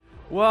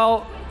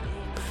Well,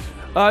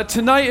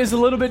 tonight is a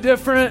little bit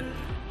different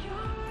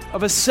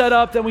of a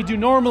setup than we do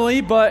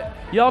normally, but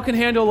y'all can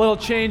handle a little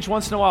change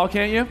once in a while,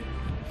 can't you?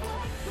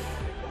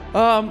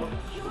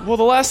 Well,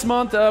 the last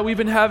month, we've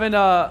been having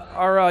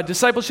our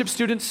discipleship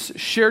students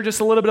share just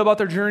a little bit about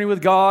their journey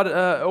with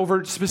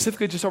God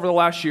specifically just over the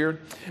last year.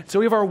 So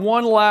we have our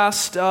one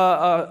last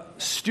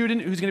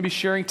student who's going to be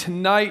sharing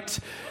tonight.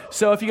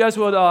 So if you guys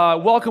would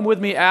welcome with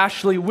me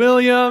Ashley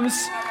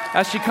Williams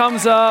as she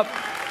comes up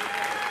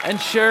and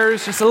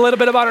shares just a little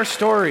bit about her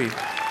story.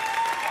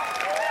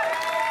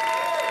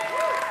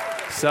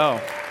 So,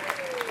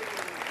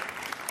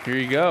 here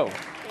you go.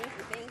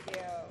 Thank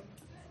you.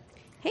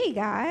 Hey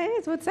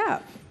guys, what's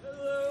up?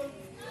 Hello.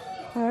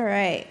 All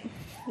right.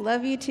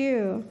 Love you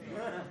too.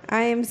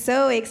 I am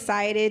so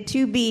excited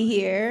to be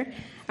here.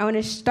 I want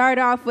to start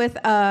off with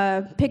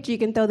a picture. You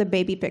can throw the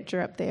baby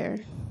picture up there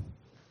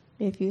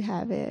if you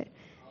have it.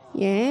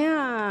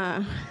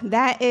 Yeah,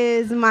 that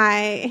is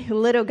my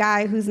little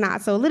guy who's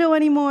not so little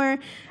anymore.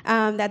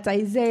 That's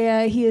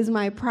Isaiah. He is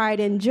my pride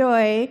and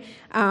joy.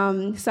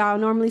 So I'll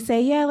normally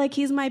say, yeah, like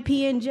he's my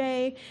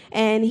P&J.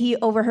 And he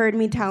overheard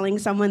me telling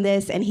someone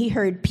this, and he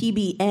heard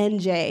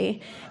PB&J.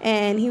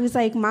 And he was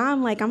like,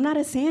 Mom, like, I'm not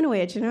a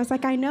sandwich. And I was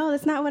like, I know,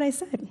 that's not what I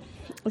said.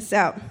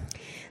 So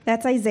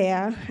that's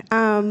Isaiah.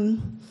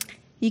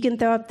 You can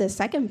throw up the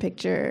second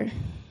picture.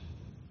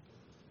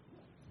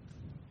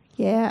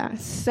 Yeah,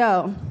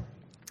 so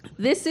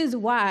this is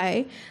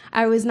why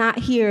I was not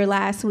here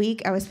last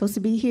week. I was supposed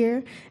to be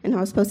here, and I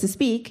was supposed to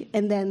speak,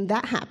 and then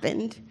that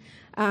happened.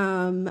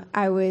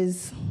 I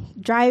was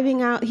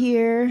driving out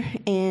here,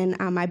 and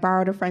I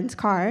borrowed a friend's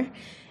car,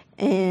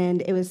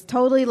 and it was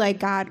totally like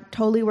God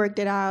totally worked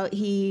it out.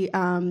 He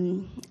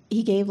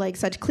gave like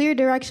such clear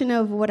direction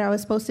of what I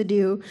was supposed to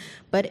do,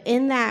 but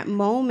in that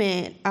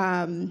moment,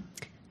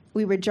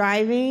 we were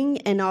driving,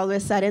 and all of a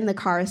sudden, the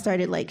car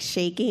started, like,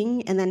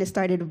 shaking, and then it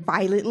started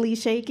violently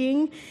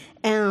shaking,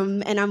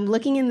 and I'm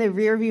looking in the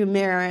rearview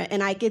mirror,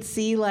 and I could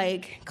see,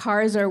 like,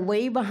 cars are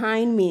way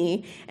behind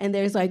me, and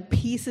there's, like,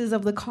 pieces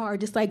of the car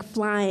just, like,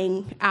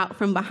 flying out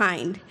from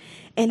behind,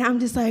 and I'm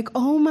just like,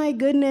 oh, my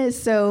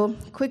goodness, so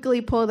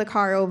quickly pull the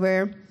car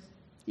over.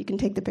 You can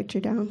take the picture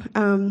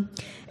down.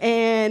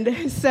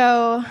 And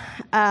so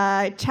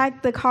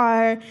checked the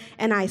car,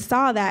 and I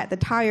saw that the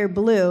tire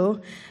blew.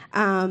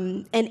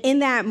 And in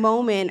that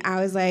moment, I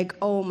was like,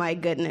 oh, my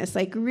goodness.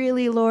 Like,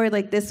 really, Lord?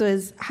 Like, this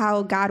was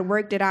how God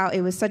worked it out.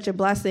 It was such a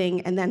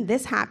blessing. And then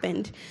this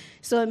happened.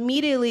 So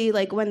immediately,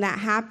 like, when that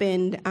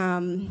happened,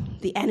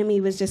 the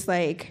enemy was just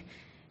like,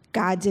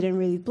 God didn't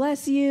really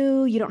bless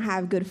you. You don't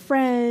have good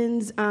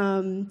friends.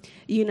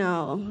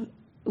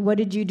 What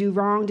did you do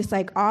wrong? Just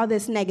like all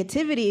this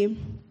negativity.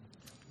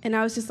 And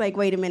I was just like,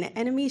 wait a minute,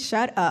 enemy,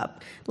 shut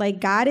up.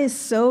 Like, God is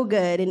so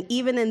good. And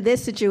even in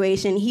this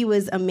situation, he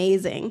was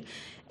amazing.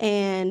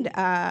 And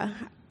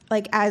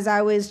as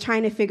I was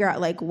trying to figure out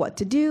like what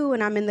to do,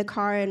 and I'm in the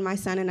car, and my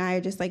son and I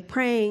are just like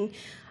praying.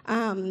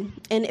 And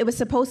it was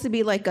supposed to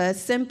be like a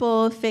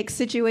simple fixed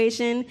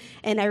situation.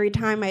 And every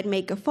time I'd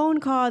make a phone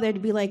call,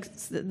 there'd be like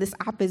this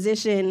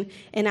opposition,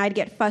 and I'd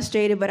get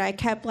frustrated, but I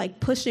kept like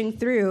pushing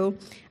through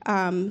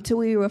till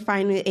we were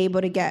finally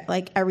able to get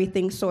like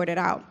everything sorted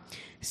out.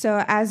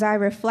 So as I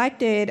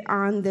reflected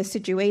on the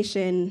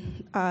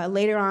situation,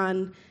 later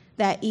on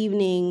that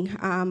evening,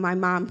 my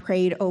mom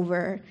prayed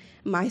over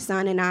my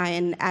son and I,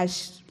 and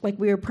as we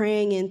were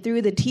praying, and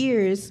through the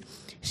tears,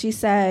 she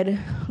said,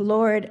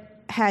 Lord,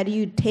 had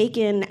you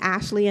taken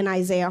Ashley and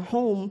Isaiah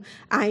home,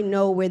 I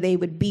know where they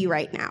would be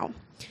right now.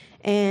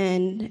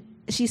 And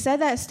she said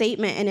that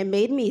statement, and it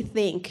made me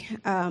think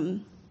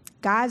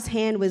God's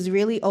hand was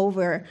really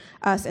over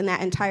us in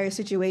that entire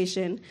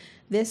situation.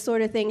 This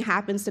sort of thing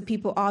happens to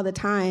people all the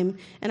time,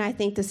 and I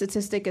think the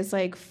statistic is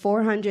like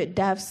 400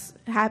 deaths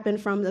happen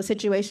from a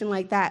situation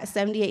like that,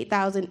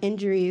 78,000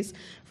 injuries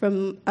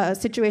from a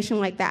situation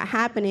like that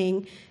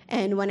happening.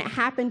 And when it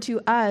happened to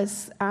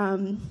us,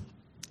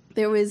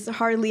 there was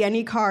hardly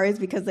any cars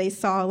because they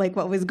saw like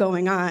what was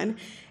going on.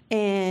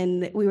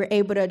 And we were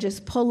able to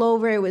just pull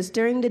over. It was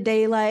during the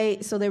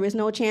daylight, so there was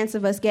no chance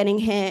of us getting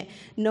hit.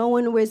 No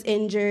one was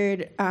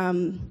injured.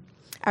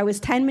 I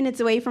was 10 minutes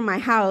away from my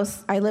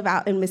house. I live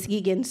out in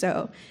Muskegon,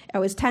 so I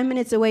was 10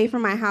 minutes away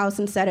from my house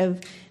instead of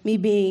me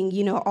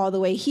being, all the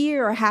way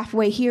here or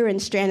halfway here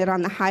and stranded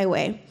on the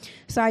highway.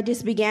 So I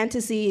just began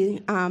to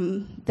see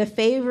the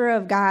favor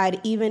of God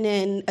even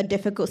in a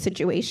difficult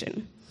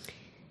situation.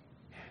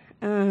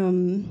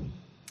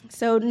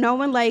 So no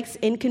one likes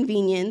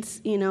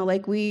inconvenience,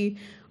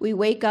 we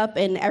wake up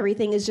and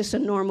everything is just a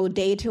normal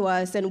day to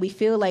us, and we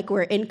feel like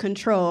we're in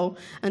control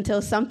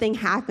until something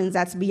happens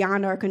that's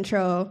beyond our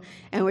control,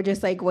 and we're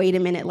just like, wait a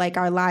minute, like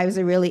our lives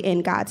are really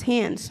in God's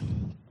hands.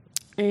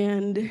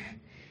 And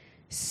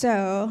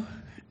so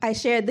I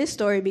shared this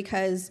story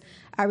because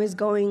I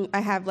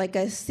have like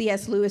a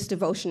C.S. Lewis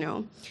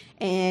devotional,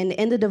 and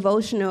in the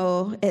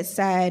devotional it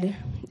said,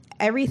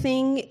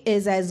 everything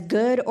is as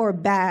good or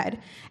bad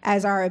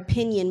as our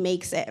opinion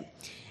makes it.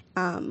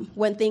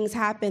 When things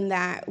happen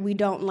that we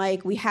don't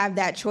like, we have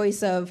that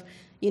choice of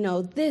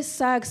this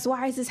sucks,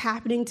 why is this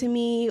happening to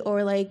me?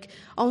 Or like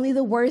only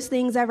the worst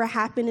things ever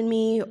happen to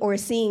me, or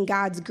seeing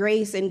God's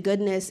grace and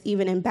goodness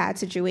even in bad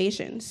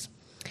situations.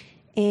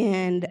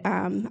 And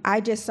I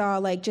just saw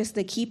like just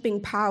the keeping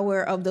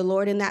power of the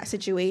Lord in that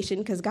situation,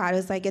 because God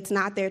was like, it's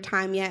not their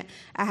time yet.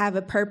 I have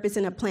a purpose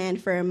and a plan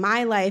for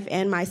my life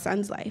and my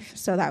son's life.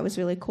 So that was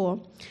really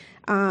cool.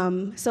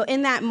 So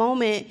in that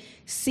moment,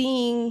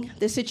 seeing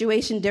the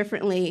situation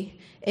differently,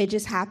 it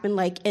just happened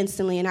like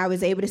instantly, and I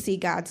was able to see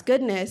God's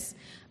goodness.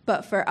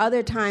 But for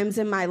other times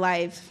in my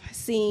life,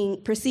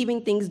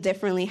 perceiving things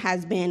differently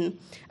has been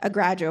a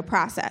gradual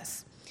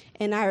process.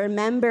 And I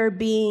remember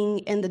being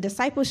in the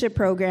discipleship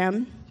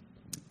program,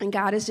 and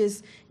God is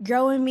just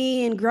growing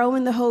me and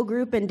growing the whole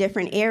group in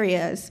different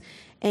areas.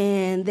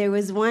 And there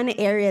was one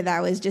area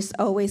that was just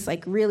always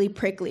like really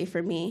prickly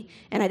for me,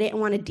 and I didn't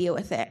want to deal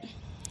with it.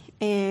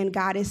 And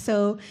God is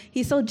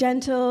he's so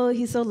gentle,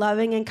 he's so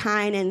loving and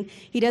kind, and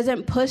he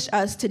doesn't push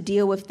us to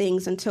deal with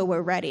things until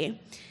we're ready.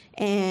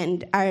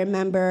 And I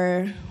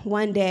remember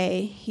one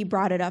day he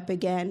brought it up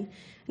again,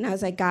 and I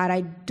was like, God,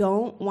 I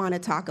don't want to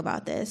talk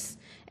about this.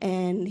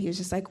 And he was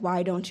just like,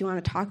 why don't you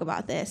want to talk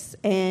about this?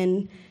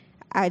 And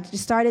I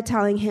just started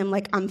telling him,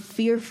 like, I'm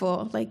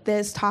fearful, like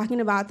this,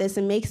 talking about this,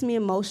 it makes me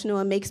emotional,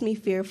 it makes me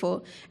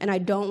fearful, and I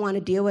don't want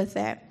to deal with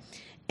it.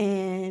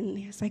 And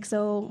he was like,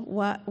 so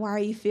why are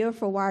you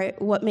fearful?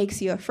 What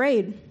makes you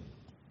afraid?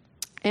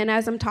 And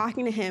as I'm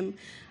talking to him,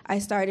 I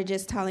started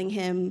just telling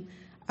him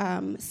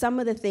some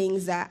of the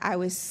things that I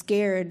was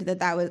scared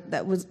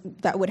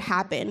that would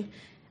happen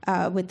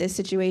with this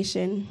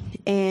situation.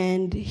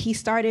 And he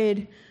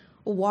started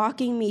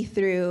walking me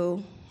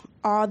through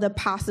all the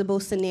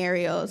possible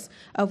scenarios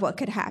of what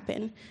could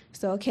happen.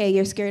 So, okay,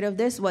 you're scared of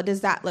this. What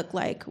does that look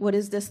like? What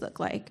does this look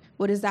like?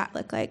 What does that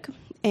look like?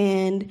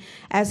 And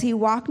as he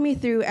walked me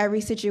through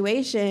every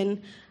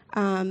situation,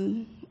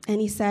 and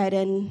he said,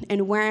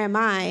 and where am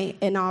I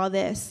in all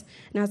this?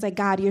 And I was like,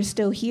 God, you're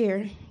still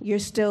here. You're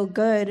still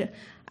good.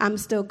 I'm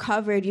still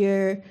covered.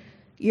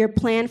 Your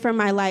plan for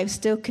my life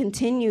still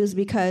continues,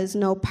 because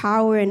no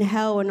power in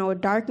hell or no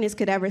darkness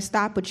could ever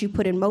stop what you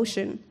put in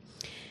motion.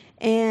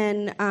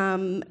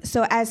 And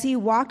so as he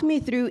walked me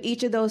through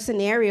each of those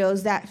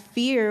scenarios, that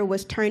fear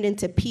was turned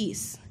into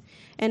peace.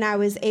 And I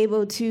was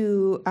able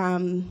to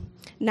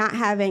not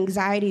have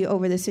anxiety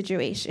over the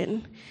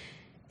situation.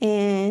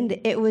 And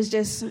it was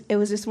just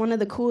one of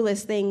the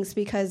coolest things,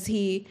 because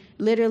he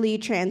literally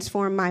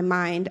transformed my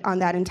mind on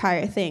that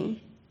entire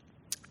thing.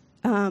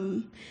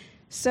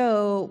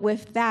 So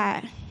with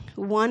that,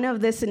 one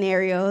of the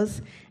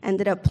scenarios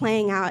ended up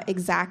playing out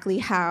exactly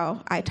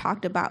how I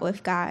talked about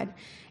with God.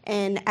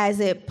 And as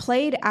it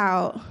played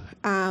out,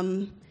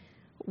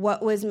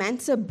 what was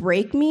meant to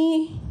break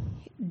me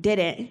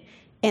didn't.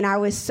 And I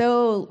was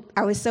so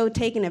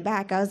taken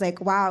aback. I was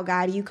like, wow,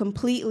 God, you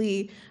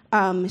completely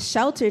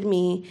sheltered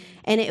me.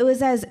 And it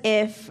was as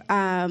if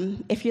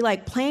you're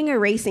like playing a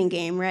racing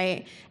game,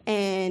 right?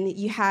 And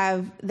you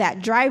have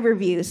that driver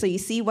view, so you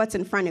see what's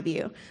in front of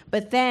you.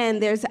 But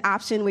then there's an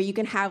option where you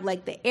can have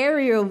like the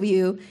aerial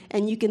view,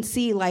 and you can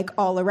see like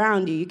all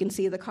around you. You can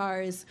see the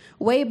cars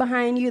way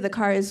behind you, the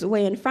cars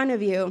way in front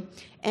of you.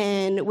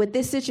 And with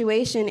this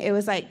situation, it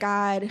was like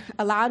God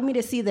allowed me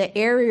to see the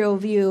aerial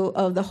view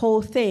of the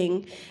whole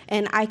thing,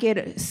 and I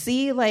could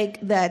see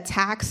like the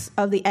attacks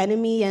of the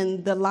enemy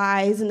and the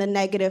lies and the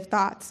negative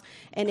thoughts.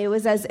 And it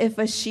was as if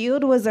a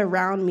shield was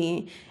around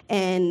me,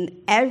 and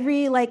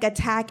every like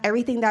attack,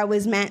 everything that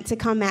was meant to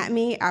come at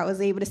me, I was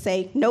able to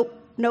say, nope,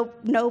 nope,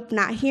 nope,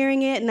 not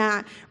hearing it,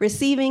 not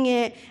receiving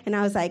it. And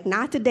I was like,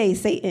 not today,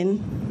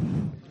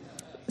 Satan.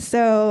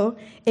 So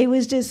it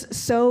was just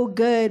so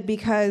good,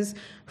 because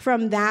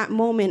from that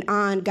moment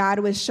on, God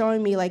was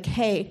showing me like,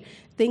 hey,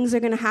 things are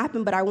going to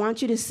happen, but I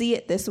want you to see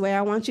it this way.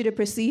 I want you to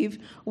perceive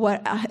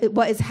what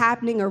is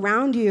happening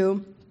around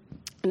you,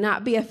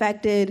 not be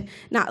affected,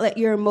 not let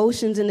your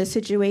emotions in the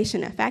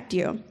situation affect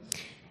you.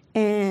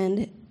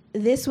 And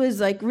this was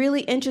like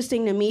really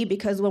interesting to me,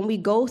 because when we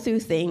go through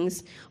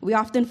things, we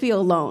often feel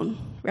alone,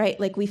 right?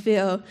 Like we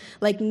feel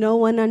like no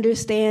one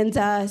understands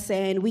us,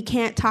 and we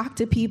can't talk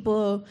to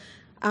people.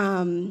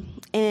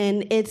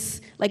 And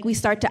it's like we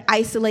start to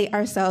isolate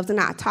ourselves and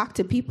not talk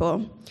to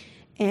people.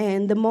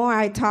 And the more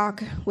I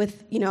talk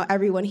with,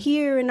 everyone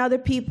here and other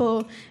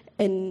people,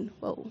 and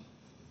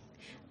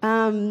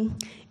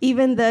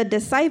even the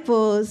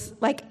disciples,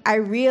 like I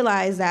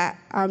realize that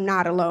I'm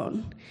not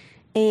alone.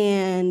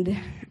 And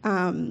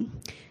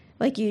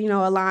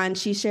Alon,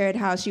 she shared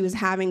how she was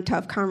having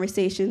tough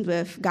conversations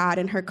with God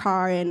in her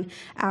car, and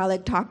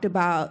Alec talked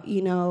about,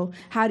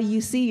 how do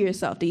you see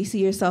yourself? Do you see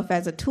yourself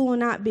as a tool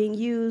not being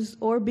used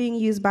or being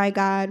used by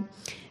God?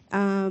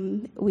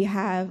 We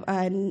have,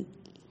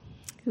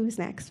 who's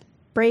next?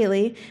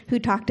 Braylee, who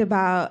talked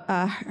about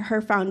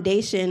her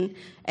foundation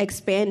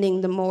expanding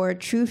the more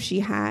truth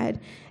she had.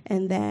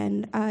 And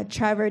then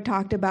Trevor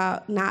talked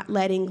about not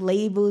letting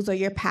labels or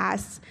your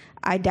past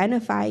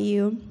identify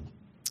you.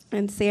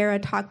 And Sarah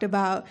talked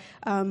about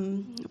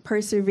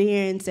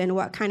perseverance and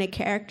what kind of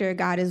character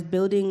God is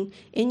building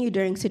in you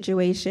during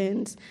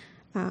situations.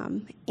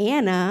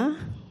 Anna,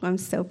 I'm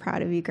so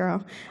proud of you,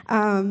 girl.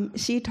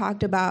 She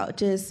talked about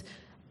just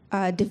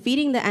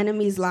defeating the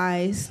enemy's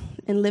lies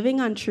and living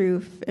on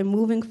truth and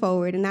moving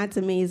forward, and that's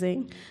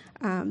amazing.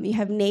 You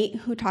have Nate,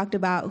 who talked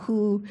about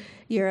who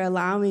you're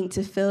allowing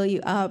to fill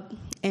you up,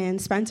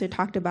 and Spencer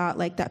talked about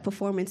like that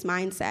performance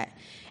mindset.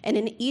 And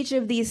in each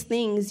of these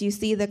things, you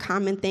see the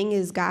common thing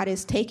is God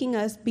is taking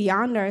us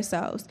beyond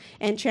ourselves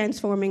and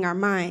transforming our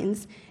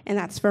minds. And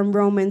that's from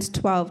Romans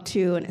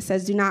 12:2. And it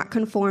says, "Do not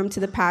conform to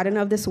the pattern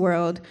of this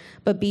world,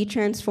 but be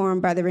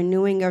transformed by the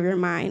renewing of your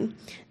mind.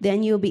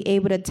 Then you'll be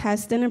able to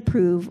test and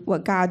approve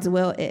what God's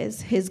will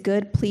is, his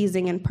good,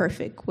 pleasing, and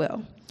perfect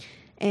will."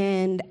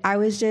 And I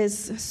was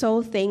just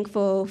so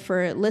thankful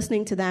for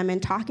listening to them and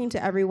talking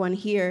to everyone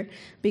here,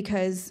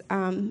 because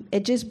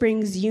it just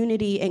brings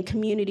unity and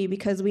community,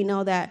 because we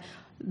know that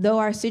though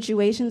our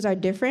situations are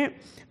different,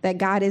 that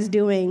God is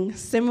doing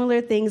similar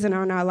things in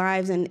our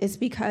lives, and it's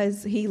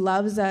because he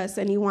loves us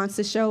and he wants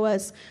to show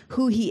us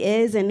who he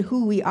is and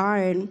who we are,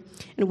 and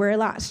we're a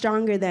lot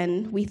stronger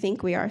than we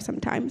think we are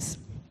sometimes.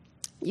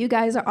 You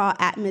guys are all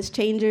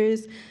atmosphere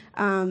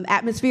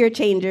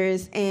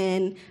changers,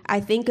 and I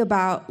think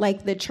about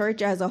like the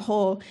church as a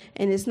whole,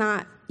 and it's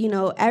not,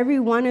 every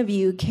one of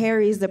you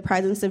carries the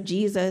presence of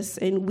Jesus,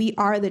 and we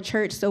are the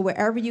church. So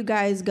wherever you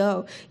guys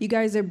go, you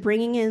guys are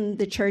bringing in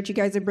the church, you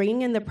guys are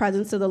bringing in the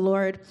presence of the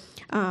Lord,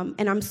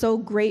 and I'm so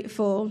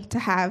grateful to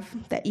have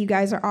that you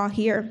guys are all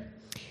here.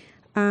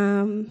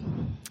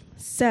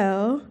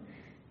 So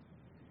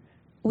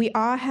we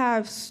all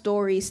have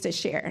stories to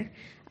share.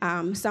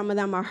 Some of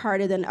them are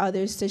harder than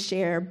others to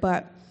share,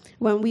 but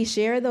when we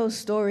share those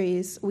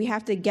stories, we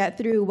have to get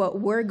through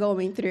what we're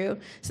going through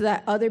so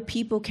that other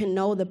people can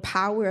know the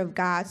power of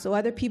God, so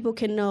other people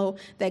can know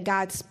that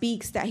God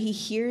speaks, that he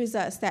hears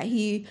us, that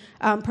he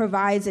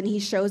provides, and he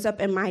shows up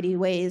in mighty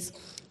ways.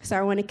 So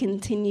I want to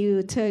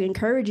continue to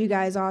encourage you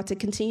guys all to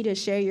continue to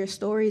share your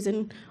stories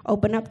and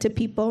open up to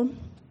people.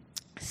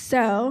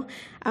 So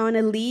I want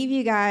to leave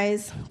you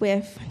guys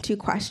with 2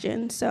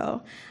 questions.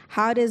 So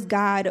how does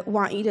God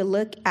want you to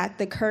look at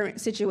the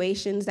current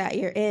situations that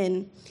you're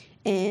in,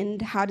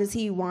 and how does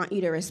he want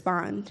you to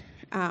respond?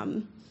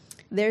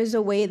 There's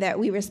a way that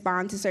we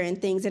respond to certain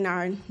things in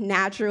our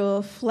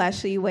natural,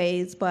 fleshly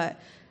ways, but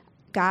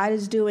God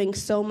is doing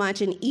so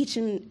much in each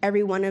and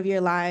every one of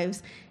your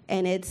lives,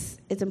 and it's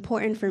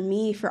important for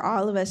me, for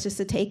all of us, just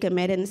to take a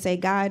minute and say,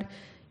 God,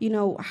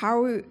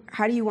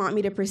 how do you want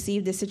me to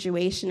perceive this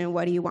situation, and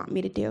what do you want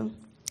me to do?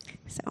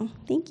 So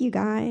thank you,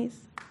 guys.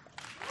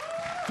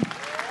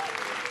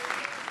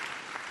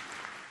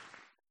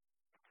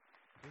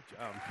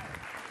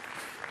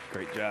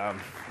 Great job.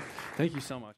 Thank you so much.